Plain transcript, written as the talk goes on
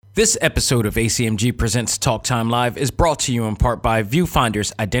This episode of ACMG Presents Talk Time Live is brought to you in part by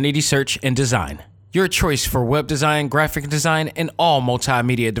Viewfinder's Identity Search and Design. Your choice for web design, graphic design, and all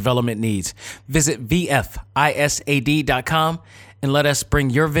multimedia development needs. Visit VFISAD.com and let us bring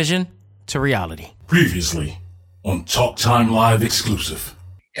your vision to reality. Previously on Talk Time Live exclusive.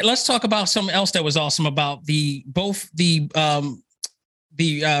 Let's talk about something else that was awesome about both the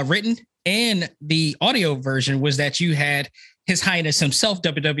written and the audio version was that you had His Highness himself,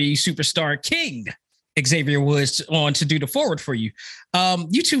 WWE superstar King Xavier Woods, on to do the forward for you.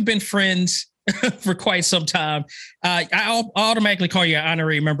 You two have been friends for quite some time. I'll automatically call you an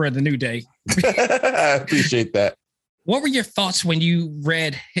honorary member of the New Day. I appreciate that. What were your thoughts when you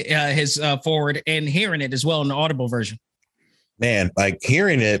read his forward and hearing it as well in the audible version? Man, like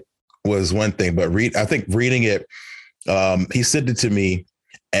hearing it was one thing, but I think reading it, he sent it to me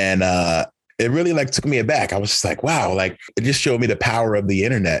and it really like took me aback. I was just like, wow, like it just showed me the power of the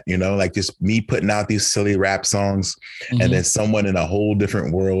internet, you know, like just me putting out these silly rap songs and then someone in a whole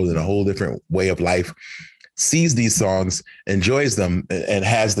different world and a whole different way of life sees these songs, enjoys them, and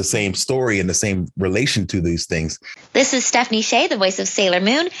has the same story and the same relation to these things. This is Stephanie Shea, the voice of Sailor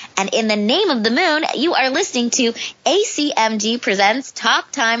Moon. And in the name of the moon, you are listening to ACMG Presents Talk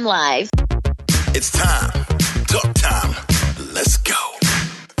Time Live. It's time. Talk time. Let's go.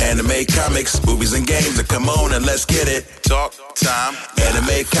 Anime, comics, movies, and games. That come on and let's get it. Talk time.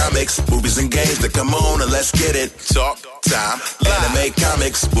 Anime, comics, movies, and games. That come on and let's get it. Talk time. Anime,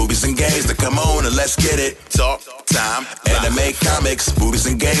 comics, movies, and games. That come on and let's get it. Talk time. Anime, comics, movies,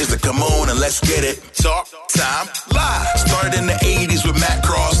 and games. That come on and let's get it. Talk time. Live. Started in the 80s with Matt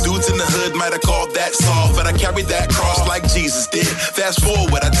Cross. Dudes in the hood might have called that soft, but I carried that cross like Jesus did. Fast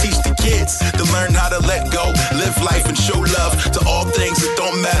forward, I teach the kids to learn how to let go, live life, and show love to all things that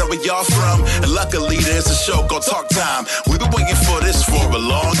don't matter where y'all from. And luckily, there's a show called Talk Time. We've been waiting for this for a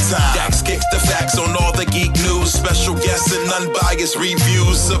long time. Dax kicks the facts on all the geek news, special guests and unbiased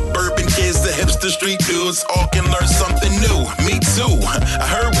reviews. Suburban kids, the hipster street dudes, all can learn something new. Me too. I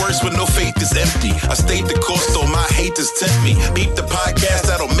heard words when no faith is empty. I stayed the course, though my haters tempt me. Beat the podcast,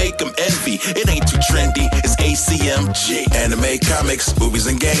 that'll make them envy. It ain't too trendy, it's ACMG. Anime, comics, movies,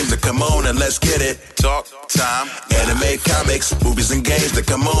 and games. That come on and let's get it. Talk time. Anime, comics, movies, and games. That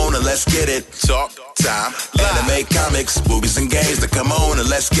come on and let's get it. Talk time. Anime, comics, movies, and games. That come on and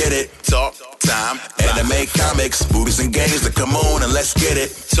let's get it. Talk time. Anime, comics, movies, and games. That come on and let's get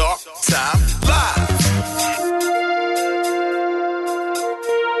it. Talk time. Live.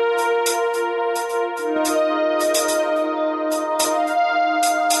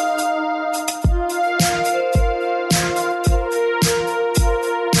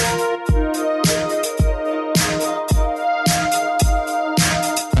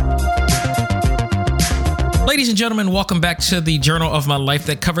 Ladies and gentlemen, welcome back to the journal of my life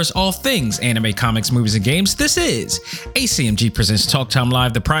that covers all things anime, comics, movies, and games. This is ACMG Presents Talk Time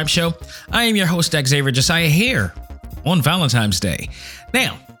Live, the Prime Show. I am your host, Xavier Josiah, here on Valentine's Day.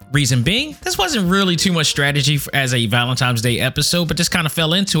 Now, reason being, this wasn't really too much strategy as a Valentine's Day episode, but just kind of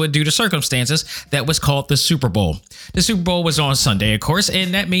fell into it due to circumstances that was called the Super Bowl. The Super Bowl was on Sunday, of course,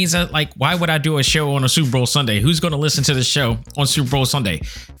 and that means that, like, why would I do a show on a Super Bowl Sunday? Who's going to listen to the show on Super Bowl Sunday?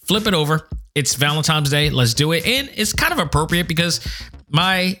 Flip it over. It's Valentine's Day. Let's do it. And it's kind of appropriate because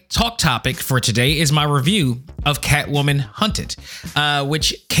my talk topic for today is my review of Catwoman Hunted,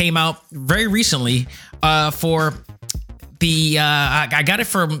 which came out very recently for the I got it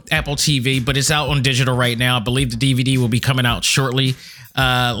from Apple TV, but it's out on digital right now. I believe the DVD will be coming out shortly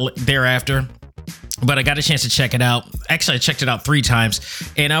thereafter. But I got a chance to check it out. Actually, I checked it out 3 times,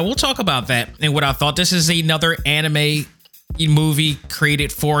 and we'll talk about that and what I thought. This is another anime movie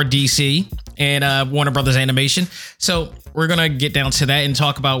created for DC and Warner Brothers Animation. So we're going to get down to that and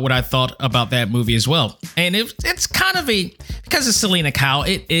talk about what I thought about that movie as well. And it's kind of because it's Selena Kyle,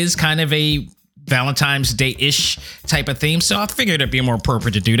 it is kind of a Valentine's Day-ish type of theme. So I figured it'd be more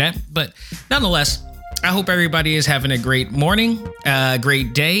appropriate to do that. But nonetheless, I hope everybody is having a great morning, a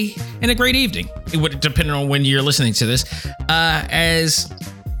great day, and a great evening, depending on when you're listening to this. As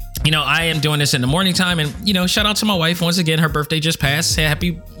you know, I am doing this in the morning time, and, you know, shout out to my wife. Once again, her birthday just passed.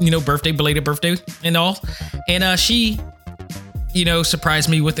 Happy, birthday, belated birthday and all. And she, surprised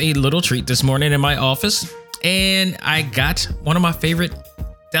me with a little treat this morning in my office. And I got one of my favorite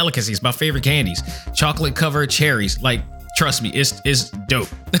delicacies, my favorite candies, chocolate covered cherries. Like, trust me, it's dope.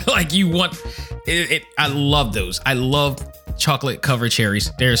 Like, you want it. I love those. I love chocolate covered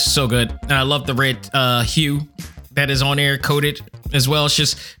cherries. They're so good. And I love the red hue that is on there, coated as well. It's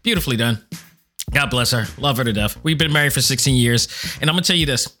just beautifully done. God bless her. Love her to death. We've been married for 16 years. And I'm going to tell you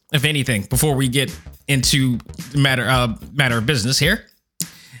this, if anything, before we get into matter of business here.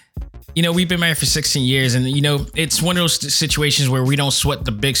 we've been married for 16 years, and it's one of those situations where we don't sweat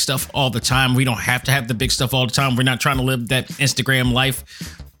the big stuff all the time. We don't have to have the big stuff all the time. We're not trying to live that Instagram life,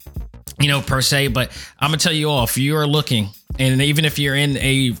 per se. But I'm gonna tell you all, if you are looking, and even if you're in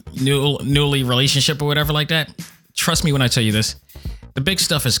a newly relationship or whatever like that, trust me when I tell you this, the big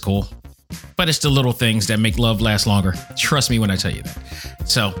stuff is cool, but it's the little things that make love last longer. Trust me when I tell you that.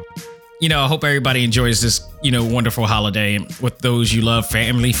 So, I hope everybody enjoys this, wonderful holiday with those you love,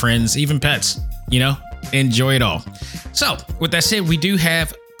 family, friends, even pets, enjoy it all. So with that said, we do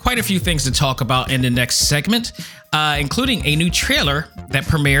have quite a few things to talk about in the next segment, including a new trailer that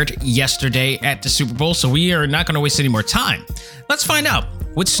premiered yesterday at the Super Bowl. So we are not going to waste any more time. Let's find out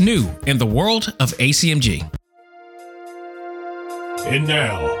what's new in the world of ACMG. And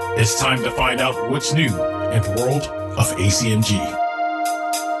now it's time to find out what's new in the world of ACMG.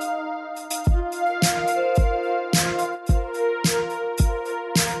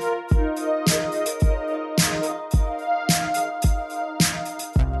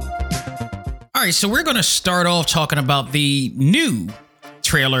 All right, so we're going to start off talking about the new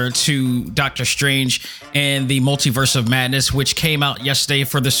trailer to Doctor Strange and the Multiverse of Madness, which came out yesterday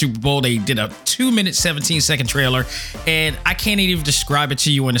for the Super Bowl. They did a 2-minute, 17-second trailer, and I can't even describe it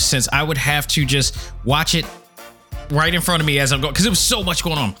to you in a sense. I would have to just watch it right in front of me as I'm going, because there was so much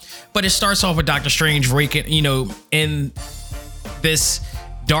going on. But it starts off with Doctor Strange waking, in this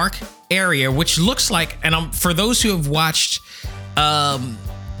dark area, which looks like, and for those who have watched the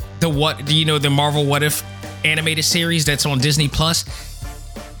Marvel What If animated series that's on Disney Plus,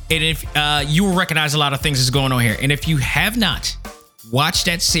 and if you will recognize a lot of things that's going on here. And if you have not watched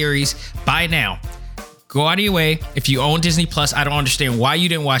that series by now, go out of your way. If you own Disney Plus, I don't understand why you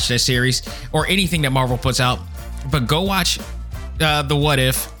didn't watch that series or anything that Marvel puts out, but go watch the What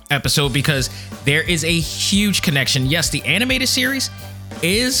If episode, because there is a huge connection. Yes, the animated series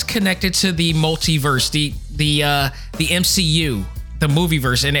is connected to the multiverse, the MCU, the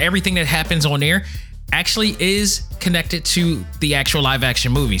movieverse, and everything that happens on there actually is connected to the actual live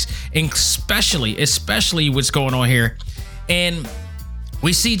action movies, and especially what's going on here. And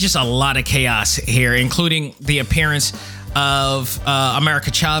we see just a lot of chaos here, including the appearance of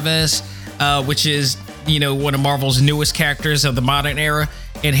America Chavez, which is, one of Marvel's newest characters of the modern era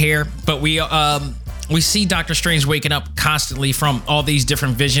in here. But we see Doctor Strange waking up constantly from all these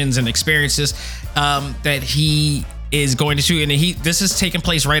different visions and experiences that he is going to, and this is taking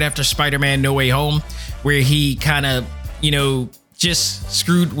place right after Spider-Man No Way Home, where he kind of, just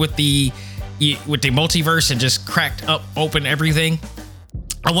screwed with the multiverse and just cracked open everything.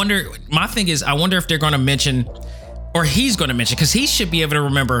 My thing is, I wonder if they're going to mention, or he's going to mention, because he should be able to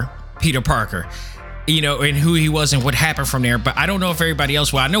remember Peter Parker, and who he was and what happened from there. But I don't know if everybody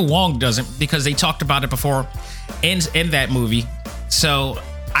else will. I know Wong doesn't, because they talked about it before in that movie. So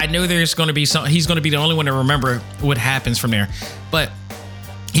I know there's going to be he's going to be the only one to remember what happens from there. But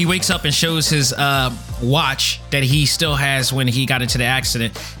he wakes up and shows his watch that he still has when he got into the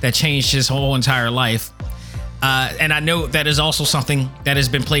accident that changed his whole entire life. And I know that is also something that has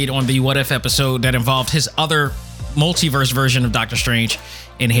been played on the What If episode that involved his other multiverse version of Doctor Strange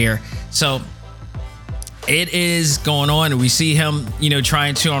in here. So it is going on. We see him,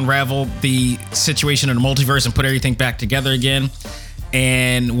 trying to unravel the situation in the multiverse and put everything back together again.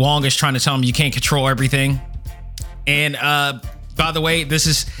 And Wong is trying to tell him you can't control everything. And by the way, this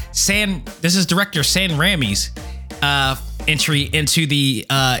is director Sam Raimi's entry into the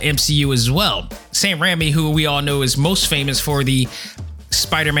MCU as well. Sam Raimi, who we all know is most famous for the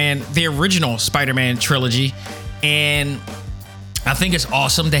original Spider-Man trilogy. And I think it's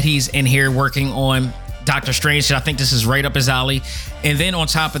awesome that he's in here working on Doctor Strange. I think this is right up his alley. And then on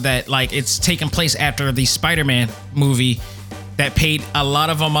top of that, it's taking place after the Spider-Man movie that paid a lot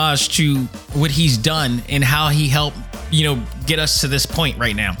of homage to what he's done and how he helped, get us to this point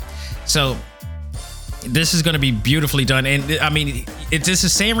right now. So this is going to be beautifully done. And I mean, this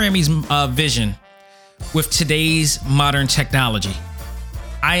is Sam Raimi's vision with today's modern technology.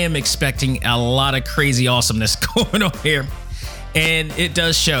 I am expecting a lot of crazy awesomeness going on here. And it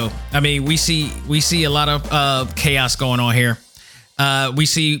does show. I mean, we see a lot of chaos going on here. We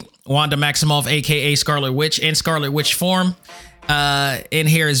see Wanda Maximoff, aka Scarlet Witch, in Scarlet Witch form in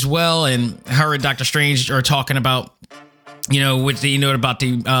here as well, and her and Doctor Strange are talking about, about the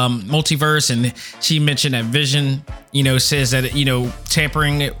multiverse, and she mentioned that Vision, says that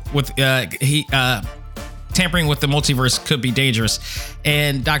tampering with the multiverse could be dangerous,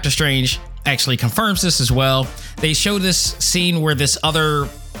 and Doctor Strange actually confirms this as well. They show this scene where this other,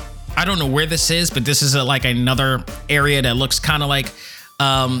 I don't know where this is, but this is like another area that looks kind of like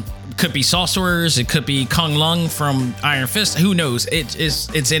Could be sorcerers. It could be Kung Lung from Iron Fist. Who knows?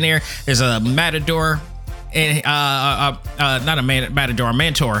 It's in there. There's a matador, and not a matador, a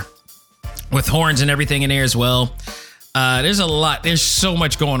Mantor with horns and everything in there as well. There's a lot. There's so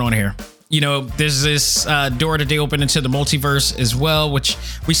much going on here. There's this door that they open into the multiverse as well, which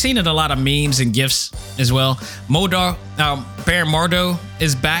we've seen in a lot of memes and GIFs as well. Baron Mordo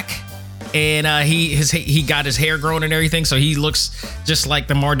is back. And he got his hair grown and everything, so he looks just like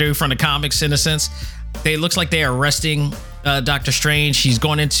the Mordo from the comics in a sense. It looks like they are arresting Doctor Strange. He's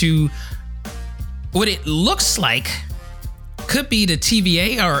going into what it looks like could be the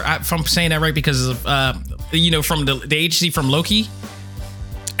TVA, or if I'm saying that right, because of from the agency from Loki.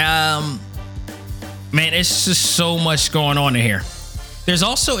 Man, it's just so much going on in here. There's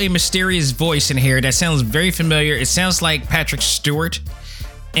also a mysterious voice in here that sounds very familiar. It sounds like Patrick Stewart.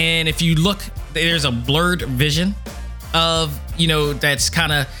 And if you look, there's a blurred vision of, that's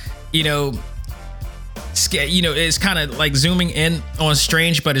kind of, it's kind of like zooming in on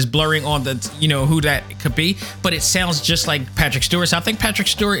Strange, but it's blurring on the, who that could be. But it sounds just like Patrick Stewart. So I think Patrick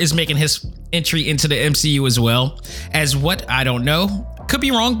Stewart is making his entry into the MCU as well. As what? I don't know. Could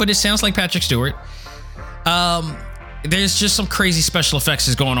be wrong, but it sounds like Patrick Stewart. There's just some crazy special effects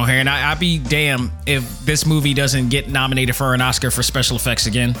is going on here, and I'd be damned if this movie doesn't get nominated for an Oscar for special effects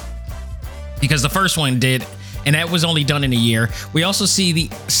again, because the first one did, and that was only done in a year. We also see the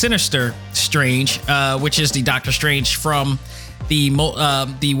Sinister Strange, which is the Doctor Strange from the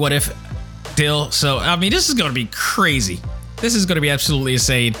What If deal. So I mean, this is going to be crazy. This is going to be absolutely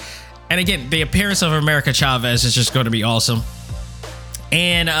insane. And again, the appearance of America Chavez is just going to be awesome.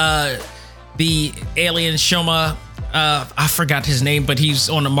 And the alien Shoma. I forgot his name, but he's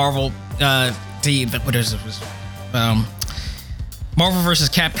on the Marvel, Marvel vs.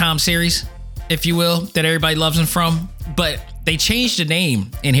 Capcom series, if you will, that everybody loves him from. But they changed the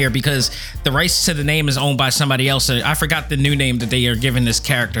name in here because the rights to the name is owned by somebody else. So I forgot the new name that they are giving this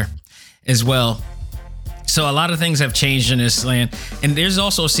character as well. So a lot of things have changed in this land. And there's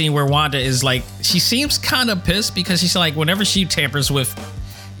also a scene where Wanda is like, she seems kind of pissed because she's like, whenever she tampers with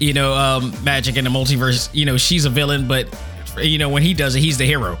magic in the multiverse, she's a villain, but when he does it, he's the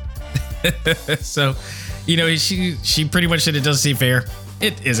hero. So, she pretty much said it doesn't seem fair.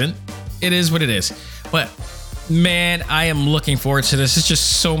 It isn't. It is what it is. But man, I am looking forward to this. It's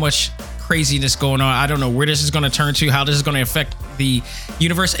just so much craziness going on. I don't know where this is going to turn to, how this is going to affect the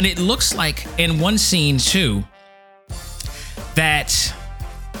universe. And it looks like in one scene too, that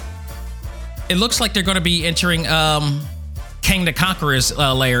it looks like they're going to be entering, King the Conqueror's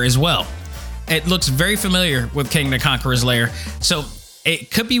lair as well. It looks very familiar with King the Conqueror's lair. So it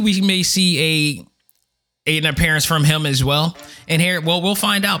could be we may see an appearance from him as well. And here, well, we'll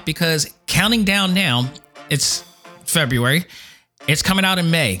find out, because counting down now, it's February. It's coming out in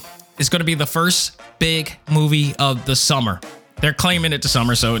May. It's going to be the first big movie of the summer. They're claiming it the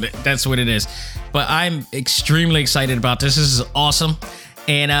summer, so that's what it is. But I'm extremely excited about this. This is awesome.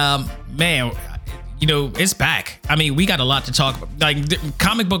 And man, it's back. I mean, we got a lot to talk about. Like,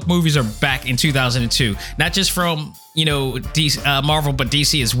 comic book movies are back in 2002, not just from, DC, Marvel, but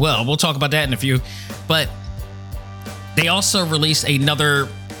DC as well. We'll talk about that in a few. But they also released another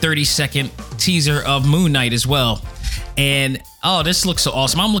 30-second teaser of Moon Knight as well. And, oh, this looks so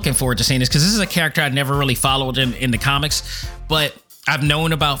awesome. I'm looking forward to seeing this, because this is a character I never really followed in the comics, but I've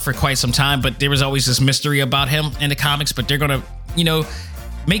known about for quite some time. But there was always this mystery about him in the comics, but they're going to,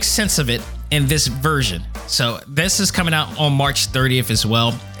 make sense of it in this version. So this is coming out on March 30th as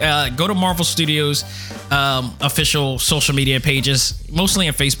well. Go to Marvel Studios official social media pages, mostly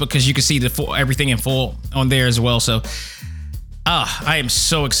on Facebook, because you can see everything in full on there as well. So I am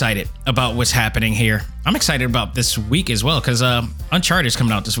so excited about what's happening here. I'm excited about this week as well, because Uncharted is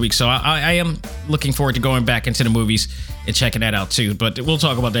coming out this week. So I am looking forward to going back into the movies and checking that out too. But we'll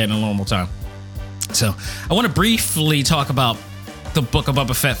talk about that in a normal time. So I want to briefly talk about the Book of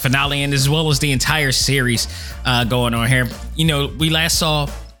Boba Fett finale, and as well as the entire series going on here. We last saw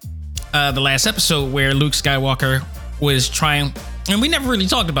the last episode where Luke Skywalker was trying, and we never really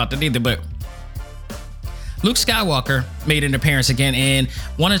talked about that either, but Luke Skywalker made an appearance again and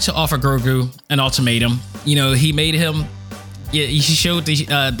wanted to offer Grogu an ultimatum. He made him, he showed the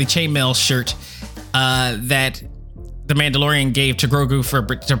chainmail shirt that the Mandalorian gave to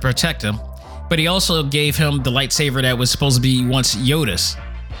Grogu to protect him. But he also gave him the lightsaber that was supposed to be once Yoda's.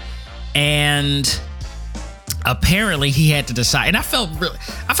 And apparently he had to decide. And I felt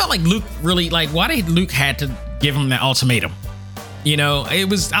like Luke really, like, why did Luke had to give him that ultimatum? I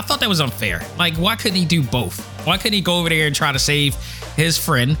thought that was unfair. Like, why couldn't he do both? Why couldn't he go over there and try to save his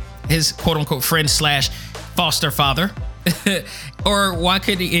friend, his quote unquote friend / foster father, Or why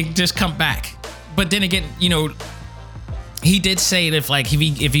could he just come back? But then again, he did say that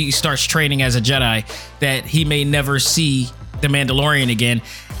if he starts training as a Jedi, that he may never see the Mandalorian again.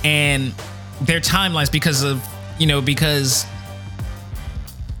 And their timelines, because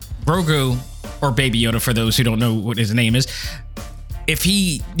Grogu, or Baby Yoda for those who don't know what his name is, if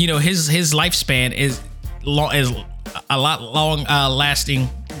he, his lifespan is a lot long lasting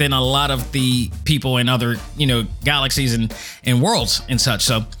than a lot of the people in other, galaxies and worlds and such.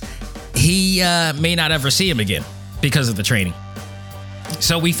 So he may not ever see him again because of the training.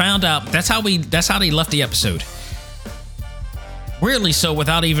 So we found out that's how they left the episode. Weirdly so,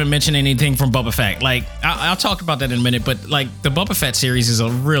 without even mentioning anything from Boba Fett. Like, I'll talk about that in a minute, but like the Boba Fett series is a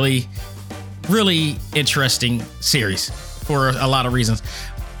really, really interesting series for a lot of reasons.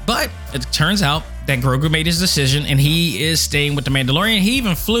 But it turns out that Grogu made his decision and he is staying with the Mandalorian. He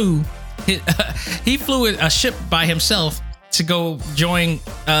even flew a ship by himself to go join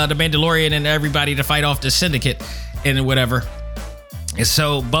the Mandalorian and everybody to fight off the Syndicate and whatever. And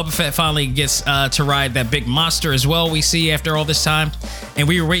so Boba Fett finally gets to ride that big monster as well, we see after all this time. And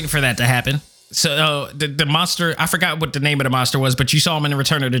we were waiting for that to happen. So the monster, I forgot what the name of the monster was, but you saw him in the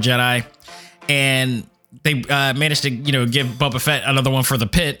Return of the Jedi. And they managed to, give Boba Fett another one for the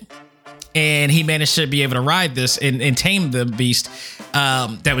pit. And he managed to be able to ride this and tame the beast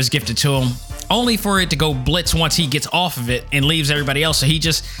that was gifted to him, only for it to go blitz once he gets off of it and leaves everybody else. So he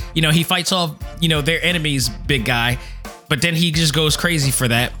just, he fights off, their enemy's big guy, but then he just goes crazy for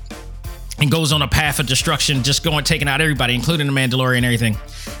that and goes on a path of destruction, just taking out everybody, including the Mandalorian and everything.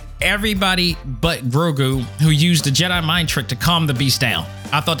 Everybody but Grogu, who used the Jedi mind trick to calm the beast down.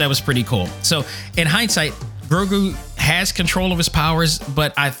 I thought that was pretty cool. So in hindsight, Grogu has control of his powers,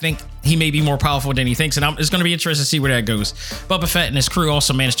 but I think he may be more powerful than he thinks, and it's going to be interesting to see where that goes. Boba Fett and his crew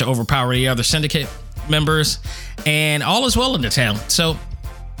also managed to overpower the other Syndicate members, and all is well in the town. So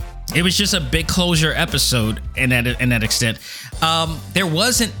it was just a big closure episode in that extent. There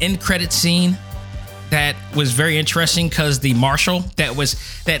was an end credit scene that was very interesting because the marshal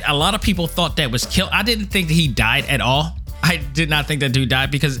that a lot of people thought that was killed. I didn't think that he died at all. I did not think that dude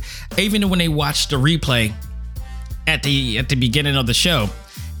died, because even when they watched the replay at the beginning of the show,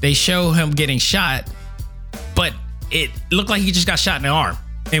 they show him getting shot, but it looked like he just got shot in the arm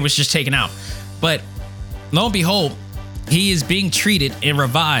and was just taken out. But lo and behold, he is being treated and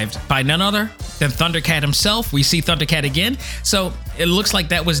revived by none other than Thundercat himself. We see Thundercat again. So it looks like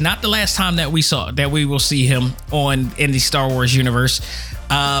that was not the last time that we will see him in the Star Wars universe.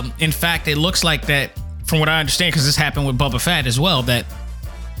 In fact, it looks like that, from what I understand, because this happened with Boba Fett as well, that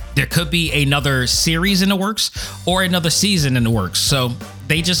there could be another series in the works or another season in the works. So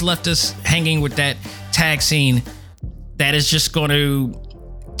they just left us hanging with that tag scene that is just going to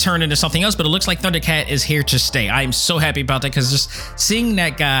turn into something else. But it looks like Thundercat is here to stay. I am so happy about that, because just seeing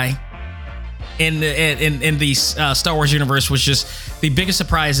that guy in the Star Wars universe was just the biggest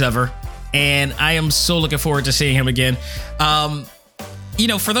surprise ever. And I am so looking forward to seeing him again.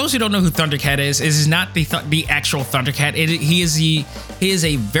 For those who don't know who Thundercat is not the actual Thundercat. He is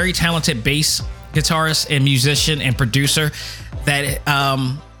a very talented bass guitarist and musician and producer that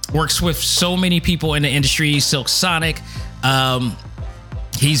works with so many people in the industry. Silk Sonic.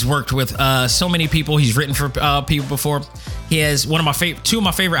 He's worked with so many people. He's written for people before. He has two of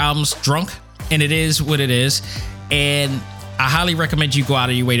my favorite albums, Drunk and It Is What It Is. And I highly recommend you go out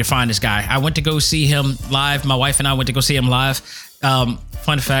of your way to find this guy. I went to go see him live. My wife and I went to go see him live.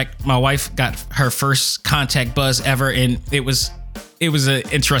 Fun fact, my wife got her first contact buzz ever, and it was an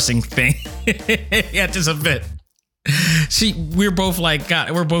interesting thing at this event. We're both like, God,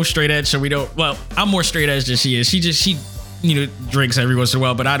 we're both straight edge, so we don't, well, I'm more straight edge than she is. She drinks every once in a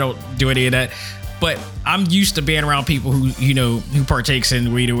while, but I don't do any of that. But I'm used to being around people who partakes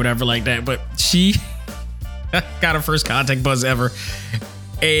in weed or whatever like that. But she got her first contact buzz ever.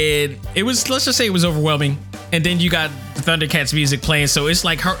 And it was, let's just say it was overwhelming. And then you got Thundercats music playing. So it's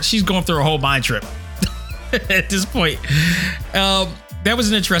like she's going through a whole mind trip at this point. That was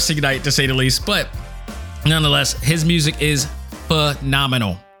an interesting night, to say the least. But nonetheless, his music is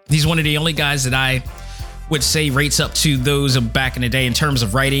phenomenal. He's one of the only guys that I would say rates up to those of back in the day in terms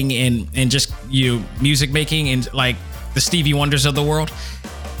of writing and just music making and like the Stevie Wonders of the world.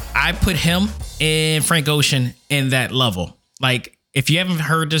 I put him and Frank Ocean in that level. Like, if you haven't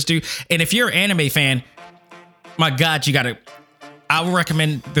heard this dude, and if you're an anime fan, my God, I would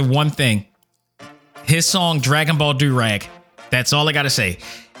recommend the one thing. His song, Dragon Ball Durag. That's all I got to say.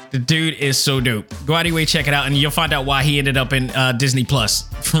 The dude is so dope. Go out of your way, check it out, and you'll find out why he ended up in Disney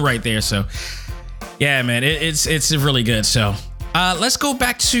Plus right there. So, yeah, man, it's really good. So, let's go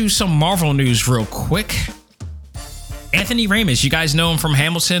back to some Marvel news real quick. Anthony Ramos, you guys know him from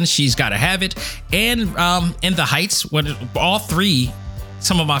Hamilton, She's Gotta Have It, and In the Heights. All three,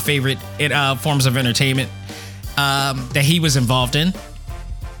 some of my favorite forms of entertainment that he was involved in.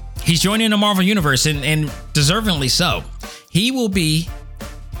 He's joining the Marvel Universe, and deservingly so. He will be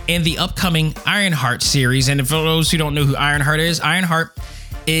in the upcoming Ironheart series. And for those who don't know who Ironheart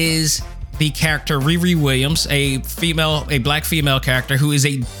is the character Riri Williams, a black female character who is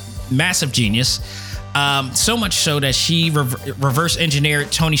a massive genius. So much so that she reverse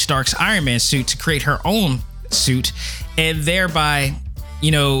engineered Tony Stark's Iron Man suit to create her own suit, and thereby,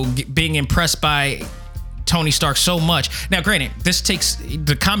 being impressed by Tony Stark so much. Now, granted,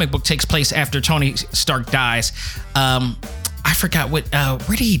 the comic book takes place after Tony Stark dies. I forgot where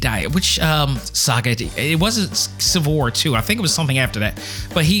did he die? Which saga? It wasn't Civil War 2. I think it was something after that.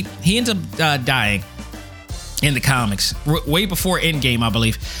 But he ends up dying in the comics way before Endgame, I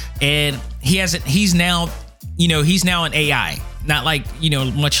believe. And he's now an AI, not like,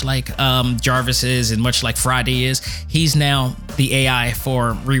 much like Jarvis is and much like Friday is. He's now the AI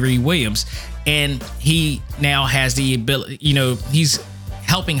for Riri Williams. And he now has the ability, he's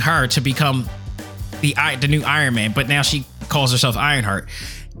helping her to become the new Iron Man, but now she calls herself Ironheart.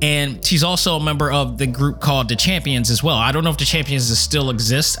 And she's also a member of the group called the Champions as well. I don't know if the Champions still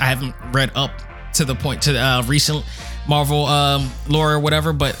exist. I haven't read up to the point to the recent Marvel lore or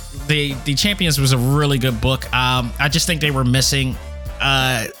whatever, but the Champions was a really good book. I just think they were missing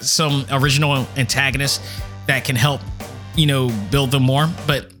some original antagonists that can help, build them more.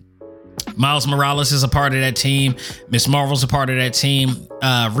 But Miles Morales is a part of that team. Miss Marvel's a part of that team.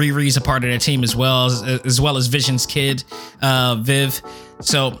 Riri's a part of that team as well as Vision's kid, Viv.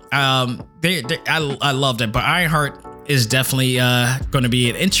 So I loved it. But Ironheart is definitely going to be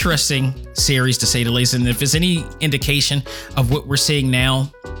an interesting series, to say the least. And if there's any indication of what we're seeing now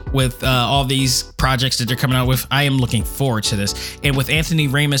with all these projects that they're coming out with, I am looking forward to this. And with Anthony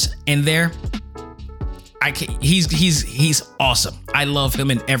Ramos in there, he's awesome. I love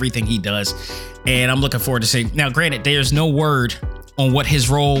him and everything he does, and I'm looking forward to seeing. Now, granted, there's no word on what his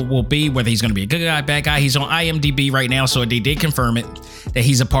role will be, whether he's going to be a good guy, bad guy. He's on IMDb right now, so they did confirm it that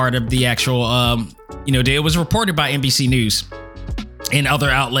he's a part of the actual. It was reported by NBC News and other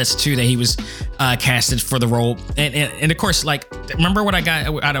outlets too that he was casted for the role. And of course, like, remember what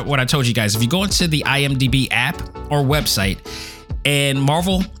I told you guys. If you go into the IMDb app or website, and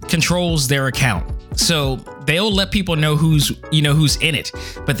Marvel controls their account. So they'll let people know who's in it,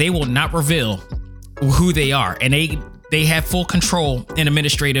 but they will not reveal who they are. And they have full control and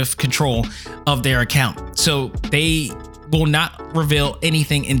administrative control of their account. So they will not reveal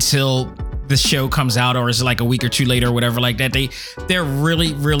anything until the show comes out, or is it like a week or two later or whatever like that. They're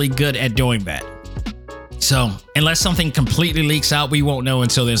really, really good at doing that. So unless something completely leaks out, we won't know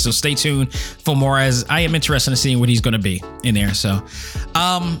until then. So stay tuned for more, as I am interested in seeing what he's going to be in there. So,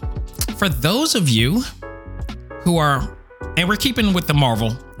 for those of you who are, and we're keeping with the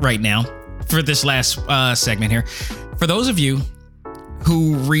Marvel right now for this last segment here. For those of you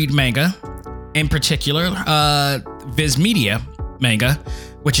who read manga, in particular, Viz Media manga,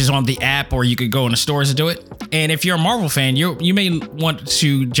 which is on the app, or you could go in the stores and do it. And if you're a Marvel fan, you may want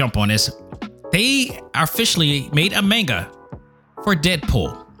to jump on this. They officially made a manga for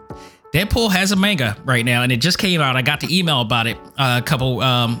Deadpool. Deadpool has a manga right now, and it just came out. I got the email about it a couple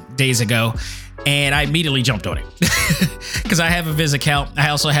days ago, and I immediately jumped on it because I have a Viz account. I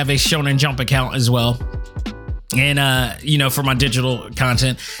also have a Shonen Jump account as well, and for my digital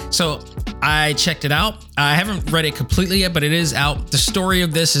content. So I checked it out. I haven't read it completely yet, but it is out. The story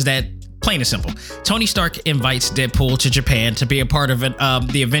of this is that, plain and simple, Tony Stark invites Deadpool to Japan to be a part of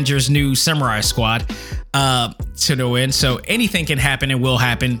the Avengers' new Samurai Squad to no end. So anything can happen and will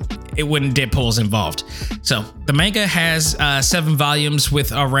happen when Deadpool's involved. So the manga has 7 volumes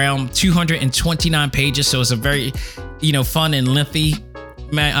with around 229 pages. So it's a very, fun and lengthy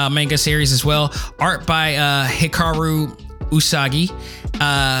manga series as well. Art by Hikaru Usagi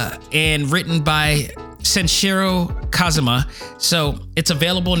and written by Senshiro Kazuma. So it's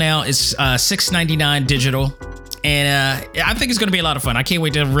available now. It's $6.99 digital, and I think it's going to be a lot of fun. I can't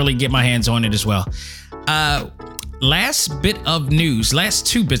wait to really get my hands on it as well. Last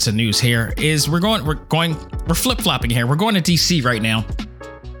two bits of news here is we're flip-flopping here. We're going to DC right now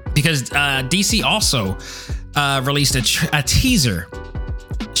because DC also released a teaser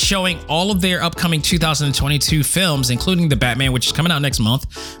showing all of their upcoming 2022 films, including The Batman, which is coming out next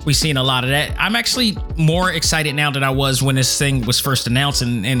month. We've seen a lot of that. I'm actually more excited now than I was when this thing was first announced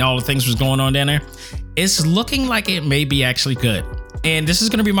and all the things was going on down there. It's looking like it may be actually good. And this is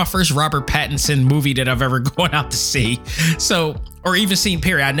going to be my first Robert Pattinson movie that I've ever gone out to see. So, or even seen,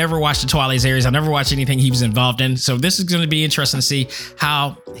 period. I never watched the Twilight series. I never watched anything he was involved in. So this is going to be interesting to see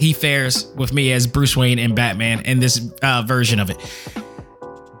how he fares with me as Bruce Wayne and Batman in this version of it.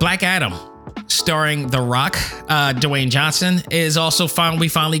 Black Adam, starring The Rock, Dwayne Johnson, is also fun. We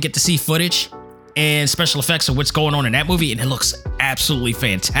finally get to see footage and special effects of what's going on in that movie, and it looks absolutely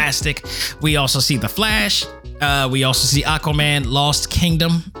fantastic. We also see The Flash. We also see Aquaman Lost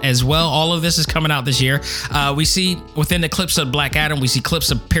Kingdom as well. All of this is coming out this year. We see within the clips of Black Adam, we see clips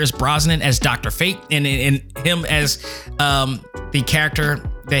of Pierce Brosnan as Dr. Fate and him as the character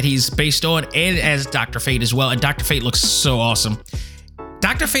that he's based on, and as Dr. Fate as well. And Dr. Fate looks so awesome.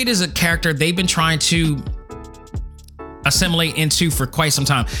 Dr. Fate is a character they've been trying to assimilate into for quite some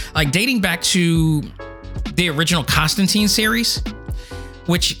time. Like dating back to the original Constantine series,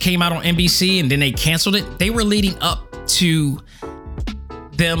 which came out on NBC and then they canceled it. They were leading up to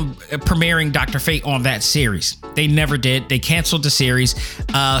them premiering Dr. Fate on that series. They never did. They canceled the series.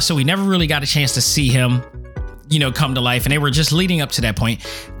 So we never really got a chance to see him, come to life. And they were just leading up to that point.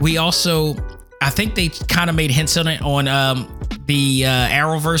 We also, I think they kind of made hints on it on the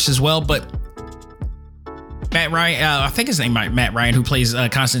Arrowverse as well. But Matt Ryan, I think his name is Matt Ryan, who plays John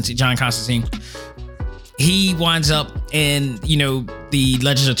Constantine. He winds up in, the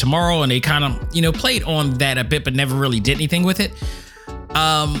Legends of Tomorrow, and they kind of, played on that a bit, but never really did anything with it.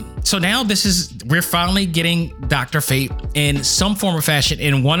 So now we're finally getting Dr. Fate in some form or fashion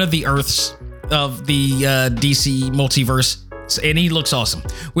in one of the Earths of the DC multiverse, and he looks awesome.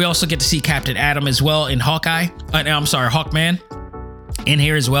 We also get to see Captain Atom as well in Hawkman in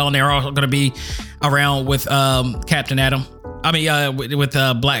here as well, and they're all going to be around with Captain Atom. With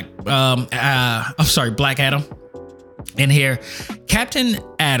Black Adam in here. Captain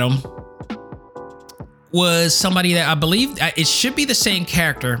Atom was somebody that I believe it should be the same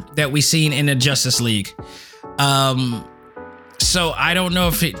character that we seen in the Justice League. So I don't know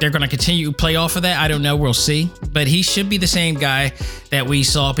if they're going to continue to play off of that. I don't know. We'll see. But he should be the same guy that we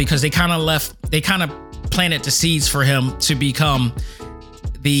saw, because they kind of planted the seeds for him to become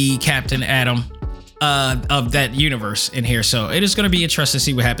the Captain Atom of that universe in here. So it is going to be interesting to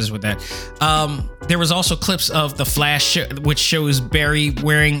see what happens with that. There was also clips of The Flash, which shows Barry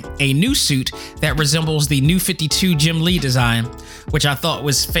wearing a new suit that resembles the New 52 Jim Lee design, which I thought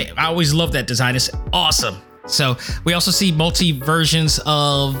was I always loved that design. It's awesome. So we also see multi versions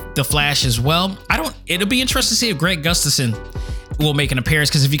of The Flash as well. It'll be interesting to see if Grant Gustafson will make an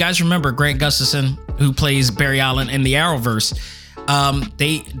appearance, because if you guys remember, Grant Gustafson, who plays Barry Allen in the Arrowverse,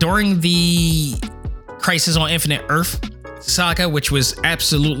 during the Crisis on Infinite Earth saga, which was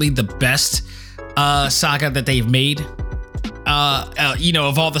absolutely the best saga that they've made,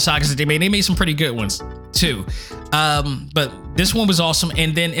 of all the sagas that they made some pretty good ones too. But this one was awesome.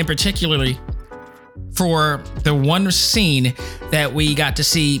 And then in particularly for the one scene that we got to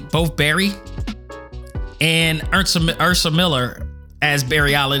see both Barry and Ursa Miller as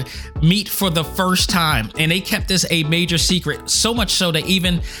Barry Allen meet for the first time. And they kept this a major secret, so much so that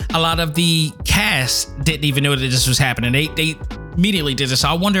even a lot of the cast didn't even know that this was happening. They immediately did this. So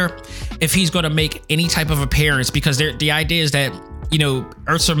I wonder if he's going to make any type of appearance, because the idea is that,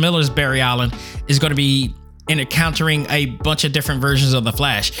 Ursa Miller's Barry Allen is going to be encountering a bunch of different versions of the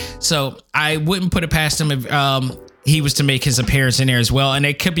Flash. So I wouldn't put it past him if he was to make his appearance in there as well. And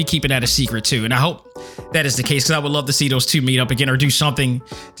they could be keeping that a secret too. And I hope that is the case, because I would love to see those two meet up again or do something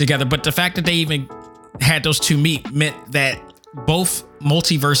together. But the fact that they even had those two meet meant that both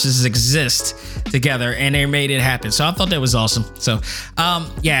multiverses exist together, and they made it happen. So I thought that was awesome. So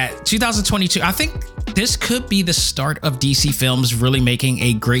 2022, I think this could be the start of DC films really making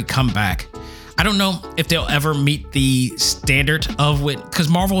a great comeback. I don't know if they'll ever meet the standard of what, because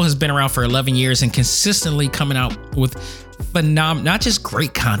Marvel has been around for 11 years and consistently coming out with not just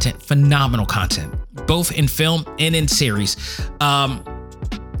great content, phenomenal content, both in film and in series.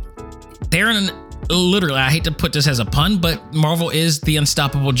 They're in literally, I hate to put this as a pun, but Marvel is the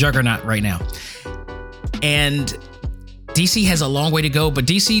unstoppable juggernaut right now. And DC has a long way to go, but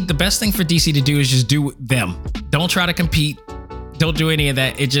DC, the best thing for DC to do is just do them. Don't try to compete. Don't do any of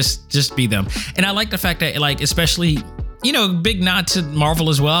that. It just be them. And I like the fact that, like, especially, big nod to Marvel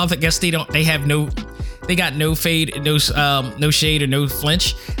as well. I guess they got no fade, no shade or no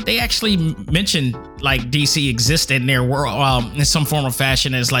flinch. They actually mentioned like DC exists in their world in some form or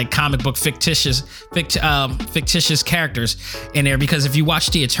fashion as like comic book fictitious characters in there, because if you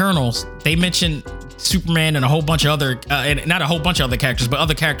watch the Eternals, they mention Superman and a whole bunch of other and not a whole bunch of other characters, but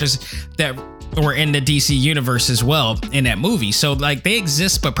other characters that were in the DC universe as well in that movie. So like they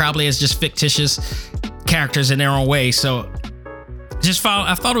exist, but probably as just fictitious characters in their own way. So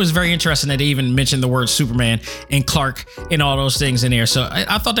I thought it was very interesting that they even mentioned the word Superman and Clark and all those things in there. So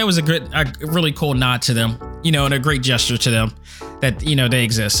I thought that was a really cool nod to them, you know, and a great gesture to them that, you know, they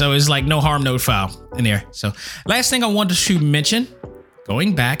exist. So it's like no harm, no foul in there. So last thing I wanted to mention,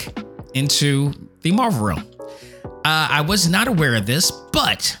 going back into the Marvel realm. I was not aware of this,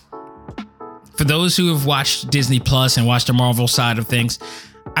 but for those who have watched Disney Plus and watched the Marvel side of things,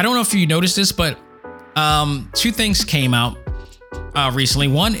 I don't know if you noticed this, but two things came out recently.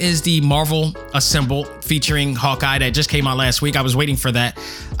 One is the Marvel Assemble featuring Hawkeye that just came out last week. I was waiting for that.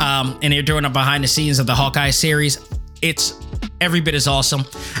 And they're doing a behind the scenes of the Hawkeye series. It's every bit as awesome.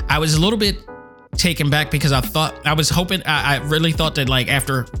 I was a little bit taken back because I really thought that like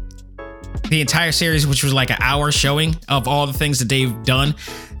after the entire series, which was like an hour showing of all the things that they've done,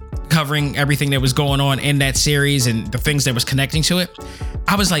 covering everything that was going on in that series and the things that was connecting to it,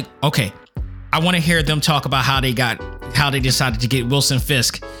 I was like, okay, I want to hear them talk about how they decided to get Wilson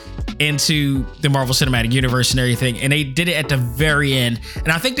Fisk into the Marvel Cinematic Universe and everything. And they did it at the very end. And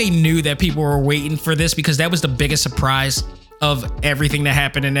I think they knew that people were waiting for this because that was the biggest surprise of everything that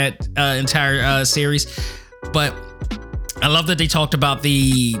happened in that entire series. But I love that they talked about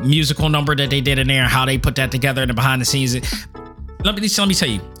the musical number that they did in there and how they put that together in the behind the scenes. Let me tell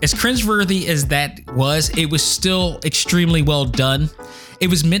you, as cringeworthy as that was, it was still extremely well done. It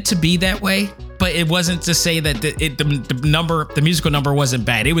was meant to be that way, but it wasn't to say that the musical number wasn't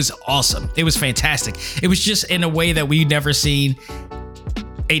bad. It was awesome. It was fantastic. It was just in a way that we'd never seen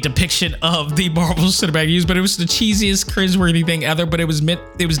a depiction of the Marvel Cinematic Universe, but it was the cheesiest, cringeworthy thing ever. But it was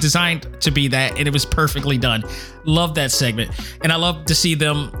designed to be that, and it was perfectly done. Love that segment, and I love to see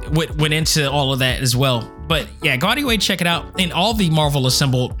them went into all of that as well. But yeah, go out of your way, check it out in all the Marvel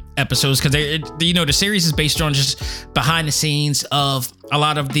Assembled episodes because the series is based on just behind the scenes of a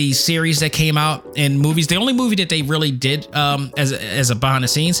lot of the series that came out and movies. The only movie that they really did as a behind the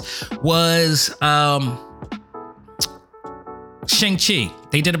scenes was Shang-Chi.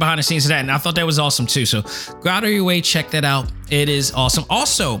 They did a behind the scenes of that, and I thought that was awesome too. So go out of your way, check that out. It is awesome.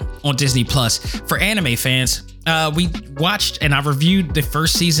 Also on Disney Plus for anime fans, we watched and I reviewed the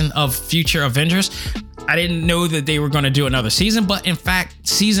first season of Future Avengers. I didn't know that they were going to do another season, but in fact,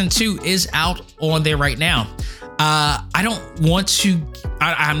 season 2 is out on there right now. I'm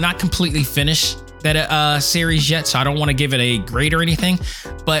not completely finished that series yet, so I don't want to give it a grade or anything,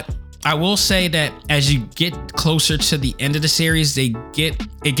 but I will say that as you get closer to the end of the series, it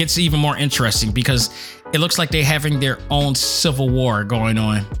gets even more interesting because it looks like they're having their own civil war going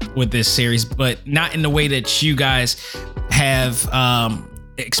on with this series, but not in the way that you guys have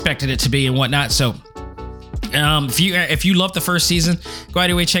expected it to be and whatnot. So if you love the first season, go out of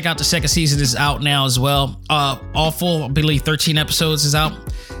your way, check out the second season is out now as well. All full, I believe 13 episodes is out.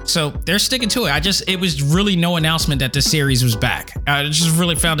 So they're sticking to it. It was really no announcement that the series was back. I just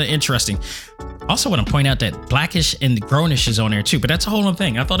really found it interesting. Also want to point out that Blackish and Grownish is on there too, but that's a whole other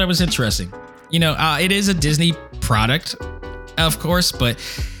thing. I thought that was interesting. You know, it is a Disney product, of course, but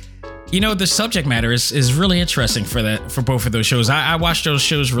you know, the subject matter is really interesting for both of those shows. I watch those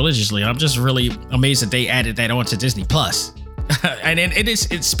shows religiously. I'm just really amazed that they added that onto Disney Plus. And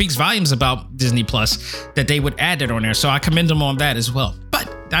it speaks volumes about Disney Plus that they would add it on there. So I commend them on that as well. But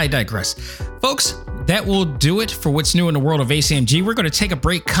I digress. Folks, that will do it for what's new in the world of ACMG. We're going to take a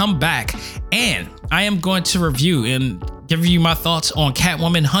break, come back, and I am going to review and give you my thoughts on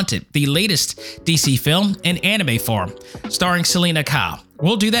Catwoman Hunted, the latest DC film and anime form, starring Selena Kyle.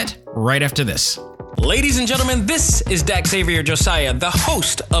 We'll do that right after this. Ladies and gentlemen, this is Dak Xavier Josiah, the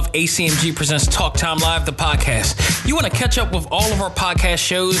host of ACMG Presents Talk Time Live, the podcast. You want to catch up with all of our podcast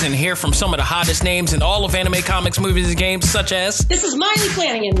shows and hear from some of the hottest names in all of anime, comics, movies, and games, such as... This is Miley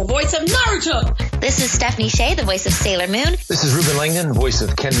Flanagan, the voice of Naruto. This is Stephanie Shea, the voice of Sailor Moon. This is Ruben Langdon, voice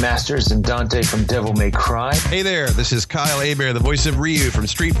of Ken Masters and Dante from Devil May Cry. Hey there, this is Kyle Hebert, the voice of Ryu from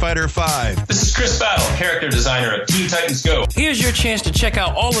Street Fighter V. This is Chris Battle, character designer of Teen Titans Go. Here's your chance to check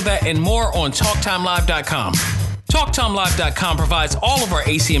out all of that and more on TalkTimeLive.com. TalkTimeLive.com provides all of our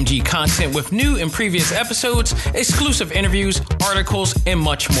ACMG content with new and previous episodes, exclusive interviews, articles, and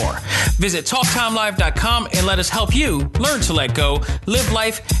much more. Visit TalkTimeLive.com and let us help you learn to let go, live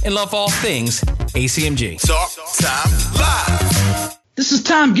life, and love all things ACMG. Talk Time Live. This is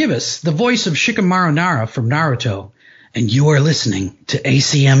Tom Gibbous, the voice of Shikamaru Nara from Naruto, and you are listening to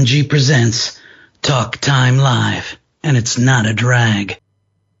ACMG Presents Talk Time Live, and it's not a drag.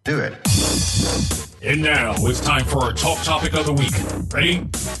 Do it. And now it's time for our talk topic of the week. Ready?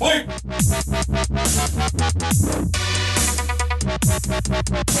 Fight!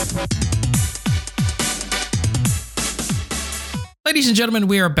 Ladies and gentlemen,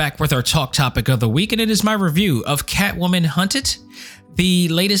 we are back with our talk topic of the week, and it is my review of Catwoman Hunted. the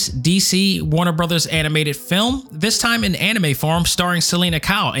latest DC Warner Brothers animated film, this time in anime form, starring Selena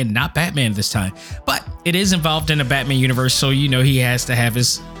Kyle, and not Batman this time. But it is involved in the Batman universe, so you know he has to have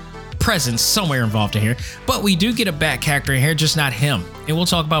his presence somewhere involved in here. But we do get a Bat character in here, just not him. And we'll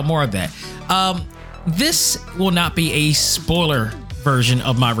talk about more of that. This will not be a spoiler version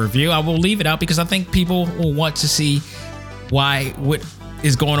of my review. I will leave it out because I think people will want to see what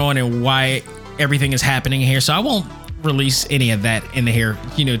is going on and why everything is happening here. So I won't release any of that in here,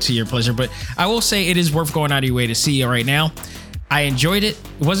 you know, to your pleasure. But I will say it is worth going out of your way to see it right now. I enjoyed it.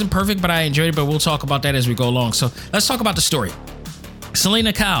 It wasn't perfect, but I enjoyed it. But we'll talk about that as we go along. So let's talk about the story.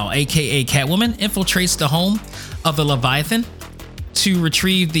 Selena Kyle, aka Catwoman, infiltrates the home of the Leviathan to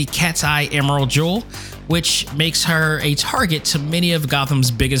retrieve the Cat's Eye Emerald Jewel, which makes her a target to many of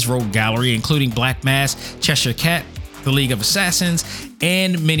Gotham's biggest rogue gallery, including Black Mask, Cheshire Cat, the League of Assassins,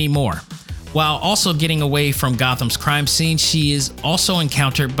 and many more. While also getting away from Gotham's crime scene, she is also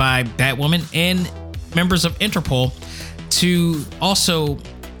encountered by Batwoman and members of Interpol to also,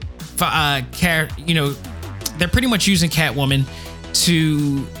 they're pretty much using Catwoman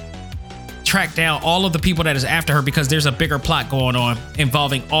to track down all of the people that is after her, because there's a bigger plot going on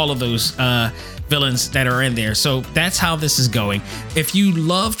involving all of those villains that are in there. So that's how this is going. If you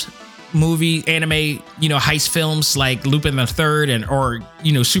loved movie, anime, heist films like Lupin the Third or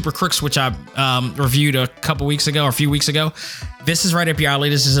Super Crooks, which I reviewed a few weeks ago, this is right up your alley.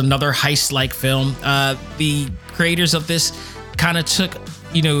 This is another heist-like film. The creators of this kind of took,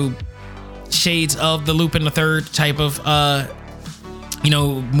 shades of the Lupin the Third type of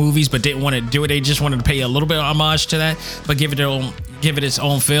movies, but didn't want to do it. They just wanted to pay a little bit of homage to that, but give it its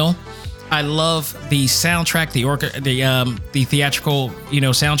own feel. I love the soundtrack, the theatrical,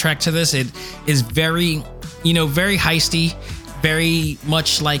 soundtrack to this. It is very, very heisty, very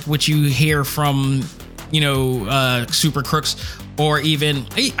much like what you hear from, Super Crooks, or even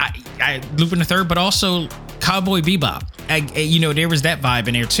Lupin the Third, but also Cowboy Bebop. There was that vibe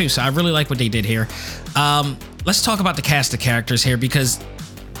in there too. So I really like what they did here. Let's talk about the cast of characters here, because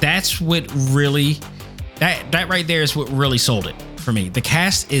that's what really, that right there is what really sold it for me. The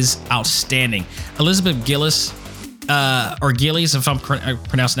cast is outstanding. Elizabeth Gillies, or Gillies, if I'm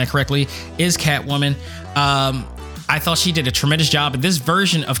pronouncing that correctly, is Catwoman. I thought she did a tremendous job. And this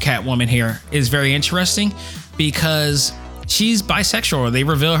version of Catwoman here is very interesting because she's bisexual. They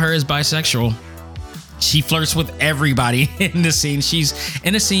reveal her as bisexual. She flirts with everybody in the scene. She's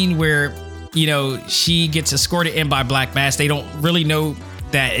in a scene where, she gets escorted in by Black Mask. They don't really know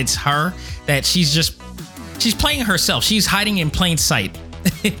that it's her, that she's playing herself. She's hiding in plain sight,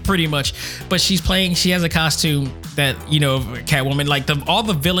 pretty much. But she has a costume that, Catwoman, like all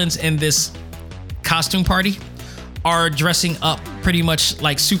the villains in this costume party are dressing up pretty much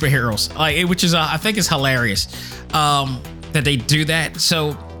like superheroes, which is, I think is hilarious, that they do that.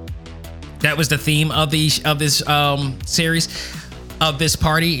 So that was the theme of this series, of this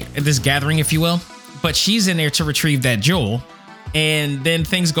party, this gathering, if you will. But she's in there to retrieve that jewel. And then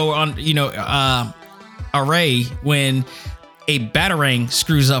things go on, array when a Batarang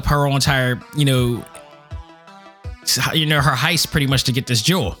screws up her entire, her heist pretty much to get this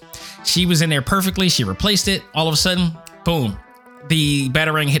jewel. She was in there perfectly. She replaced it. All of a sudden, boom, the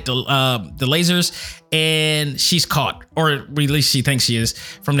Batarang hit the lasers and she's caught, or at least she thinks she is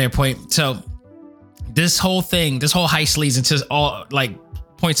from that point. So this whole heist leads into all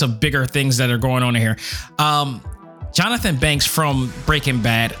points of bigger things that are going on in here. Jonathan Banks from Breaking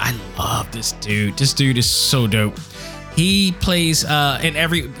Bad. I love this dude. This dude is so dope. He plays in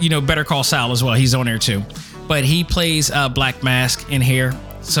every, Better Call Saul as well. He's on there too. But he plays Black Mask in here.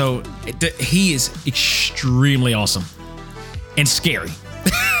 So he is extremely awesome and scary.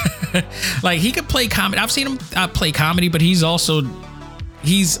 He could play comedy. I've seen him play comedy, but he's also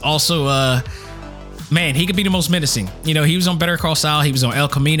man, he could be the most menacing. He was on Better Call Saul. He was on El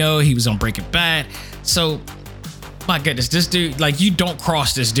Camino. He was on Breaking Bad. So my goodness, this dude, you don't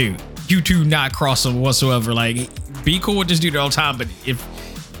cross this dude. You do not cross him whatsoever. Be cool with this dude all the time, but if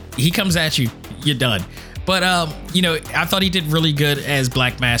he comes at you, you're done. But, I thought he did really good as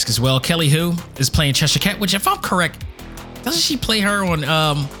Black Mask as well. Kelly Hu is playing Cheshire Cat, which, if I'm correct, doesn't she play her on,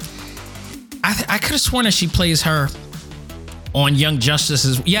 I could have sworn that she plays her on Young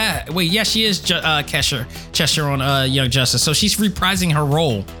Justice. She is Cheshire on Young Justice. So she's reprising her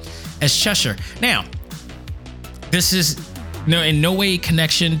role as Cheshire. Now, this is in no way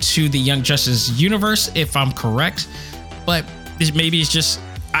connection to the Young Justice universe, if I'm correct, but maybe it's just,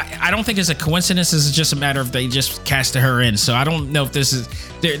 I don't think it's a coincidence. It's just a matter of they just casted her in. So I don't know if this is,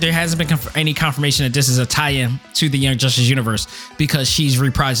 there hasn't been any confirmation that this is a tie-in to the Young Justice universe because she's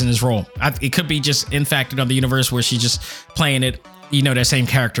reprising this role. It could be just infacted on the universe where she's just playing it that same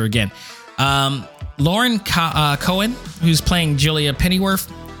character again. Lauren Cohen, who's playing Julia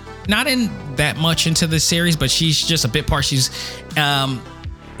Pennyworth, not in that much into the series, but she's just a bit part. She's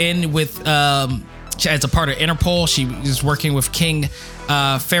in with as a part of Interpol. She is working with King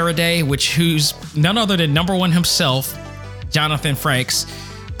Faraday, who's none other than number one himself, Jonathan Frakes,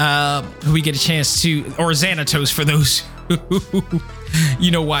 who we get a chance to, or Xanatos for those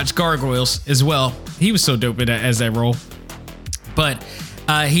who watch Gargoyles as well. He was so dope in that, as that role. But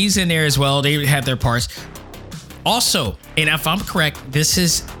he's in there as well. They have their parts. Also, and if I'm correct, this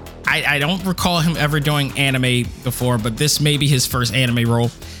is, I don't recall him ever doing anime before, but this may be his first anime role.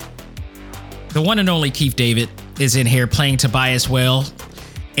 The one and only Keith David is in here playing Tobias Whale.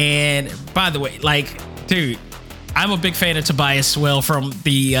 And by the way, dude, I'm a big fan of Tobias Whale from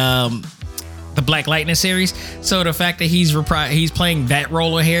the Black Lightning series. So the fact that he's playing that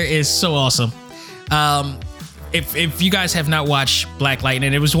role in here is so awesome. If you guys have not watched Black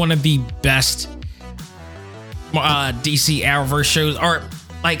Lightning, it was one of the best DC Arrowverse shows. Or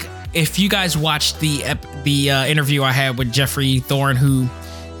if you guys watched the interview I had with Jeffrey Thorne, who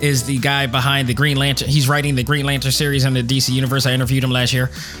is the guy behind the Green Lantern. He's writing the Green Lantern series in the DC universe. I interviewed him last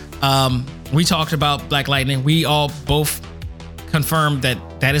year. We talked about Black Lightning. We all both confirmed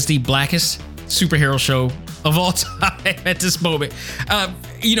that is the blackest superhero show of all time at this moment. For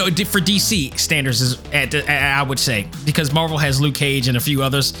DC standards, I would say, because Marvel has Luke Cage and a few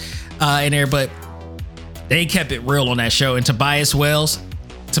others in there, but they kept it real on that show. And Tobias Whale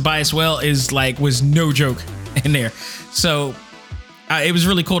was no joke in there. So it was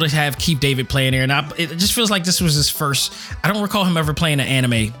really cool to have Keith David playing there, and it just feels like this was his first. I don't recall him ever playing an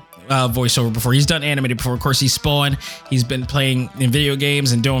anime voiceover before. He's done animated before. Of course, he's Spawn. He's been playing in video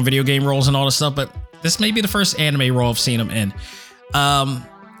games and doing video game roles and all this stuff, but this may be the first anime role I've seen him in.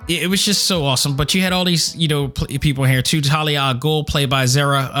 It was just so awesome. But you had all these, people in here too. Talia al Ghul, played by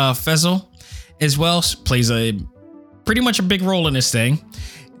Zara Fezel, as well, plays pretty much a big role in this thing.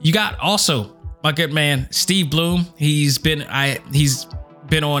 You got also my good man Steve Bloom. He's been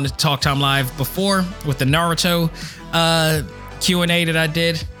on Talk Time Live before with the Naruto Q&A that I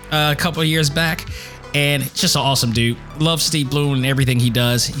did a couple of years back, and just an awesome dude. Love Steve Bloom and everything he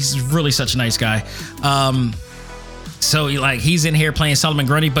does. He's really such a nice guy. So he's in here playing Solomon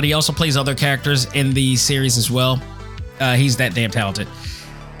Grundy, but he also plays other characters in the series as well. He's that damn talented.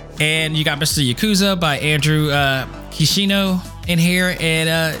 And you got Mr. Yakuza by Andrew Kishino in here,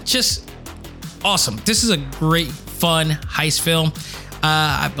 and just awesome. This is a great, fun heist film.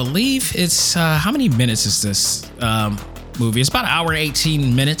 I believe it's how many minutes is this movie? It's about an hour and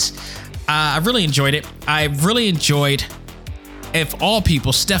 18 minutes. I really enjoyed it. I really enjoyed, of all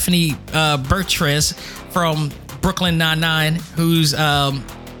people, Stephanie Bertrez from Brooklyn Nine-Nine, who's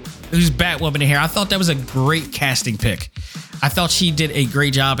Batwoman in here. I thought that was a great casting pick. I thought she did a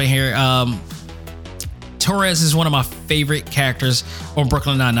great job in here. Torres is one of my favorite characters on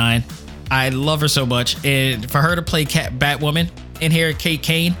Brooklyn Nine-Nine. I love her so much, and for her to play Batwoman in here, Kate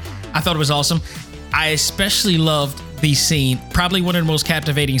Kane, I thought it was awesome. I especially loved the scene, probably one of the most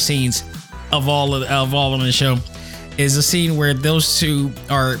captivating scenes of all of the show, is a scene where those two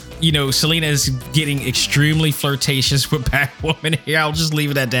are, Selena is getting extremely flirtatious with Batwoman here. I'll just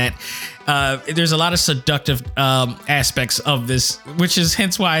leave it at that. There's a lot of seductive aspects of this, which is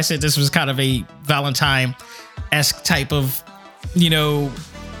hence why I said this was kind of a Valentine-esque type of,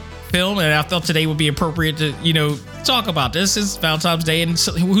 film, and I thought today would be appropriate to, talk about this. It's Valentine's Day, and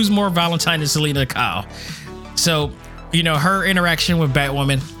who's more Valentine than Selena Kyle? So, her interaction with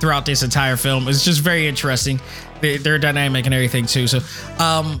Batwoman throughout this entire film is just very interesting. Their dynamic and everything too. So,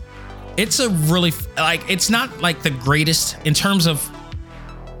 it's a really it's not the greatest in terms of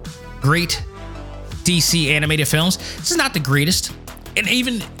great DC animated films. This is not the greatest, and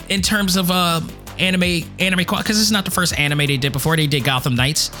even in terms of anime because this is not the first anime they did before. They did Gotham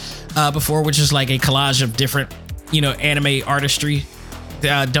Knights before, which is like a collage of different anime artistry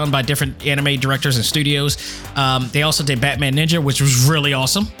done by different anime directors and studios. They also did Batman Ninja, which was really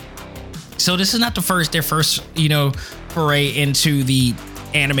awesome. So this is not their first foray into the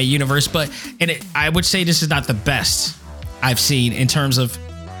anime universe, but I would say this is not the best I've seen in terms of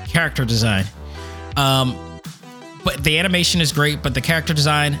character design. But the animation is great, but the character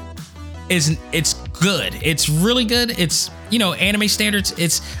design it's good. It's really good. It's anime standards.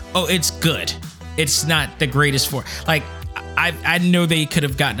 It's good. It's not the greatest for I know they could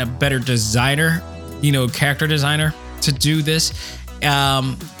have gotten a better designer, character designer to do this.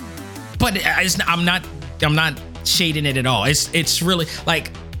 But I'm not shading it at all. It's really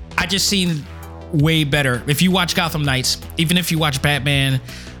I just seen way better. If you watch Gotham Knights, even if you watch Batman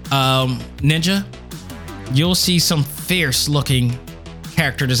Ninja, you'll see some fierce looking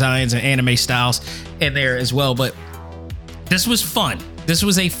character designs and anime styles in there as well. But this was fun. This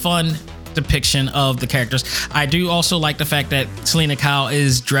was a fun depiction of the characters. I do also like the fact that Selena Kyle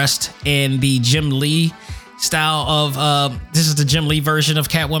is dressed in the Jim Lee style of this is the Jim Lee version of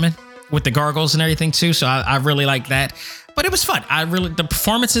Catwoman with the gargles and everything too. So I really like that. But it was fun. The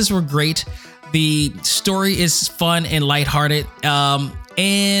performances were great. The story is fun and lighthearted.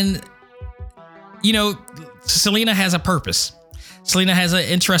 And you know, Selena has a purpose. Selena has an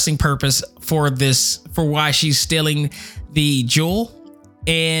interesting purpose for why she's stealing the jewel.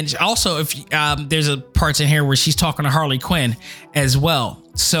 And also, if there's a parts in here where she's talking to Harley Quinn as well.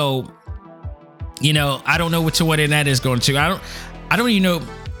 So, you know, I don't know what in that is going to. I don't even know.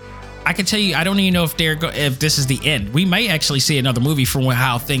 I can tell you, I don't even know if this is the end. We might actually see another movie from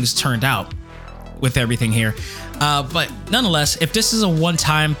how things turned out with everything here. But nonetheless, if this is a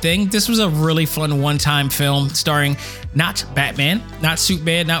one-time thing, this was a really fun one-time film starring not Batman, not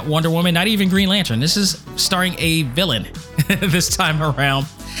Superman, not Wonder Woman, not even Green Lantern. This is starring a villain this time around,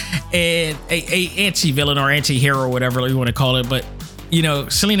 and a anti-villain or anti-hero, whatever you want to call it. But, you know,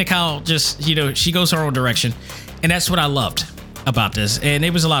 Selena Kyle just, you know, she goes her own direction, and that's what I loved about this, and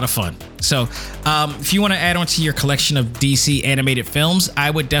it was a lot of fun. So if you want to add on to your collection of DC animated films,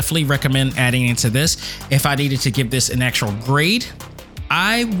 I would definitely recommend adding into this. If I needed to give this an actual grade,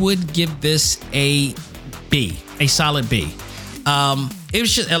 I would give this a B, a solid B.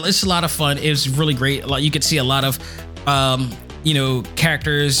 It's a lot of fun. It was really great. Like, you could see a lot of you know,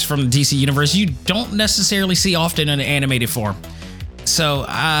 characters from the DC universe you don't necessarily see often in an animated form. So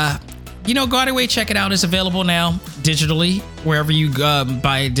you know, go out of your way, check it out. It's available now digitally, wherever you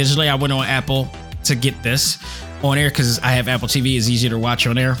buy it digitally. I went on Apple to get this on air because I have Apple TV. It's easier to watch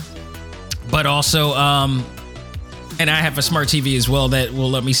on air. But also, and I have a smart TV as well that will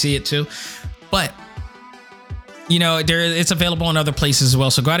let me see it too. But, you know, it's available in other places as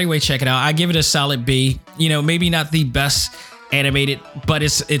well. So go out of your way, check it out. I give it a solid B. You know, maybe not the best animated, but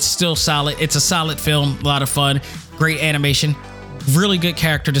it's still solid. It's a solid film, a lot of fun, great animation. Really good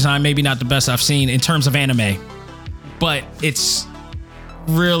character design, maybe not the best I've seen in terms of anime, but it's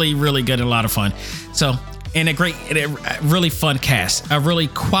really, really good and a lot of fun. So, and a really fun cast, a really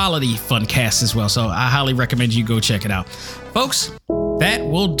quality fun cast as well. So I highly recommend you go check it out. Folks, that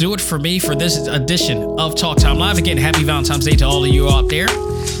will do it for me for this edition of Talk Time Live. Again, happy Valentine's Day to all of you out there.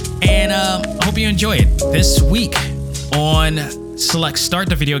 And I hope you enjoy it. This week on Select Start,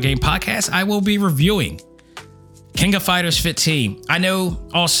 the video game podcast, I will be reviewing King of Fighters 15. I know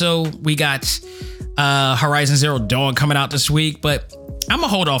also we got Horizon Zero Dawn coming out this week, but I'm gonna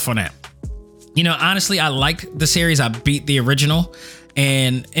hold off on that. You know, honestly, I liked the series. I beat the original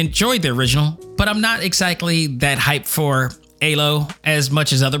and enjoyed the original, but I'm not exactly that hyped for Halo as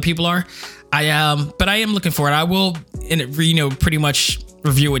much as other people are. But I am looking for it. I will, you know, pretty much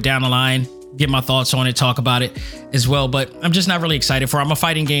review it down the line, get my thoughts on it, talk about it as well. But I'm just not really excited for it. I'm a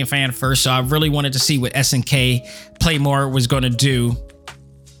fighting game fan first, so I really wanted to see what SNK Playmore was going to do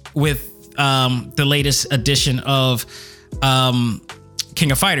with the latest edition of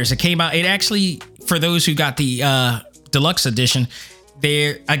King of Fighters. It came out. It actually, for those who got the deluxe edition,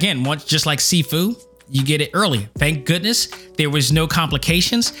 there again, just like Sifu, you get it early. Thank goodness there was no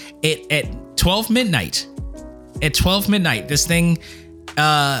complications. At 12 midnight, this thing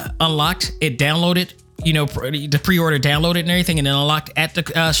unlocked. It downloaded, you know, the pre-order downloaded and everything, and then unlocked at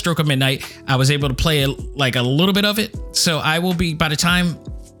the stroke of midnight. I was able to play like a little bit of it. So I will be, by the time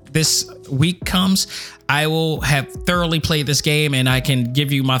this week comes, I will have thoroughly played this game, and I can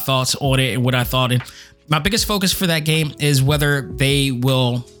give you my thoughts on it and what I thought. And my biggest focus for that game is whether they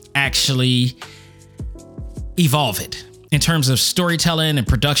will actually evolve it in terms of storytelling and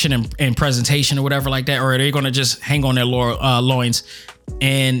production and presentation or whatever like that, or are they going to just hang on their loins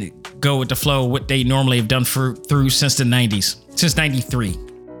and go with the flow, what they normally have done through since the 90s, since 93.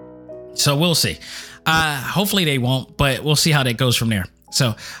 So we'll see. Hopefully they won't, but we'll see how that goes from there.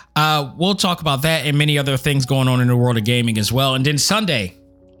 So we'll talk about that and many other things going on in the world of gaming as well. And then Sunday,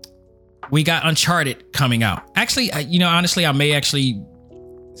 we got Uncharted coming out. Actually, you know, honestly, I may actually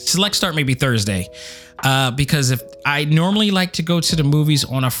Select Start maybe Thursday, because if I normally like to go to the movies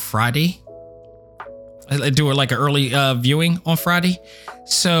on a Friday, I do it like an early viewing on Friday.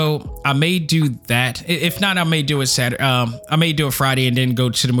 So I may do that. If not, I may do it Saturday. I may do it Friday and then go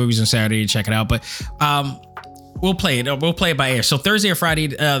to the movies on Saturday and check it out. But we'll play it. We'll play it by ear. So Thursday or Friday,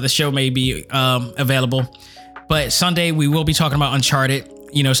 the show may be available. But Sunday we will be talking about Uncharted.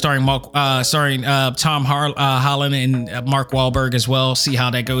 You know, starring Tom Holland and Mark Wahlberg as well. See how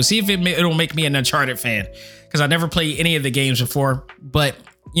that goes. See if it'll make me an Uncharted fan, because I never played any of the games before. But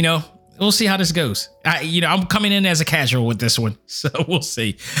you know, we'll see how this goes. I'm coming in as a casual with this one, so we'll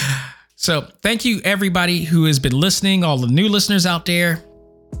see. So thank you everybody who has been listening, all the new listeners out there.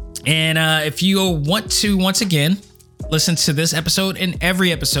 And if you want to, once again, listen to this episode and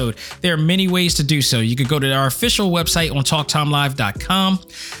every episode, there are many ways to do so. You could go to our official website on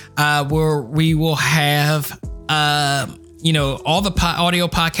talktimelive.com, where we will have all the audio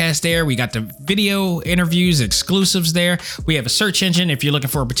podcasts there. We got the video interviews, exclusives there. We have a search engine if you're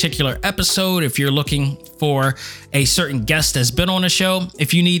looking for a particular episode, if you're looking for a certain guest that's been on the show,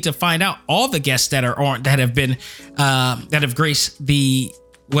 if you need to find out all the guests that have graced the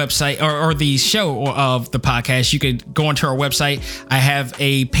website or the show of the podcast, you could go onto our website. I have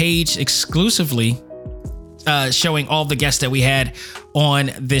a page exclusively showing all the guests that we had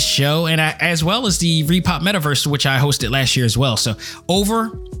on this show, and as well as the Repop Metaverse, which I hosted last year as well. So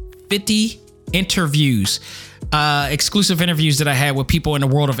over 50 interviews, exclusive interviews that I had with people in the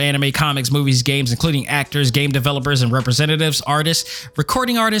world of anime, comics, movies, games, including actors, game developers and representatives, artists,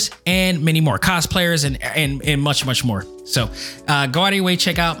 recording artists, and many more, cosplayers and much, much more. So go out of your way,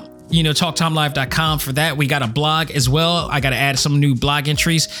 check out talktimelive.com for that. We got a blog as well. I got to add some new blog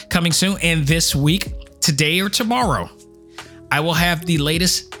entries coming soon. And this week, today or tomorrow, I will have the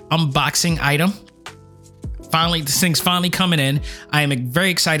latest unboxing item. Finally, this thing's finally coming in. I am very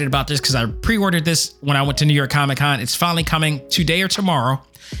excited about this because I pre-ordered this when I went to New York Comic Con. It's finally coming today or tomorrow,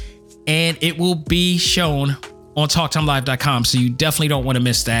 and it will be shown on talktimelive.com. So you definitely don't want to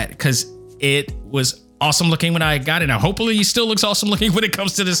miss that because it was awesome looking when I got it. Now, hopefully it still looks awesome looking when it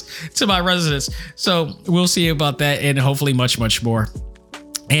comes to my residence. So we'll see about that and hopefully much, much more.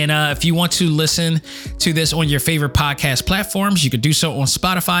 And if you want to listen to this on your favorite podcast platforms, you could do so on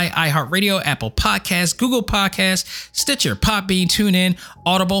Spotify, iHeartRadio, Apple Podcasts, Google Podcasts, Stitcher, Podbean, TuneIn,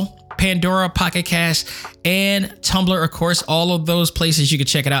 Audible, Pandora, Pocket Cast, and Tumblr, of course. All of those places you can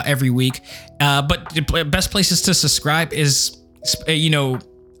check it out every week. But the best places to subscribe is,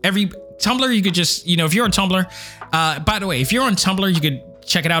 every Tumblr. You could just, if you're on Tumblr, by the way, if you're on Tumblr, you could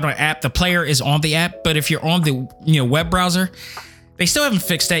check it out on an app. The player is on the app, but if you're on the web browser, they still haven't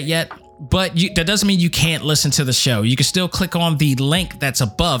fixed that yet, but that doesn't mean you can't listen to the show. You can still click on the link that's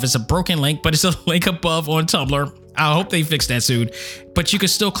above. It's a broken link, but it's a link above on Tumblr. I hope they fix that soon. But you can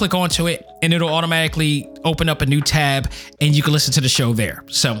still click onto it, and it'll automatically open up a new tab, and you can listen to the show there.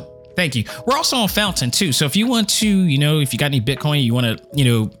 So thank you. We're also on Fountain, too. So if you want to, if you got any Bitcoin, you want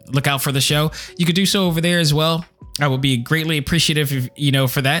to, look out for the show, you could do so over there as well. I would be greatly appreciative,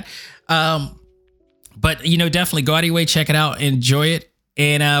 for that. But, definitely go out of your way, check it out, enjoy it.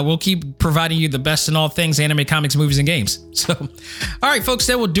 And we'll keep providing you the best in all things anime, comics, movies, and games. So, all right, folks,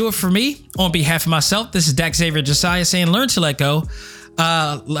 that will do it for me. On behalf of myself, this is Dak Xavier Josiah saying, learn to let go.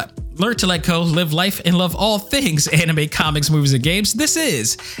 Learn to let go, live life, and love all things anime, comics, movies, and games. This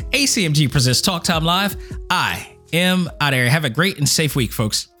is ACMG Presents Talk Time Live. I am out of here. Have a great and safe week,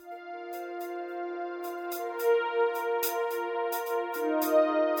 folks.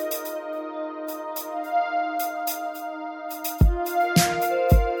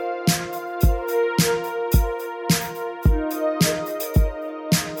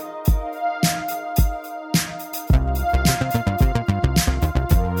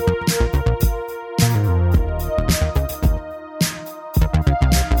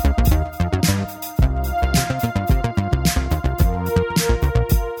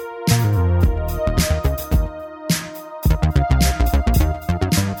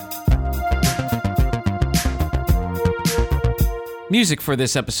 Music for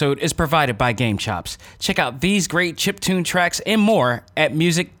this episode is provided by Game Chops. Check out these great chiptune tracks and more at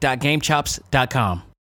music.gamechops.com.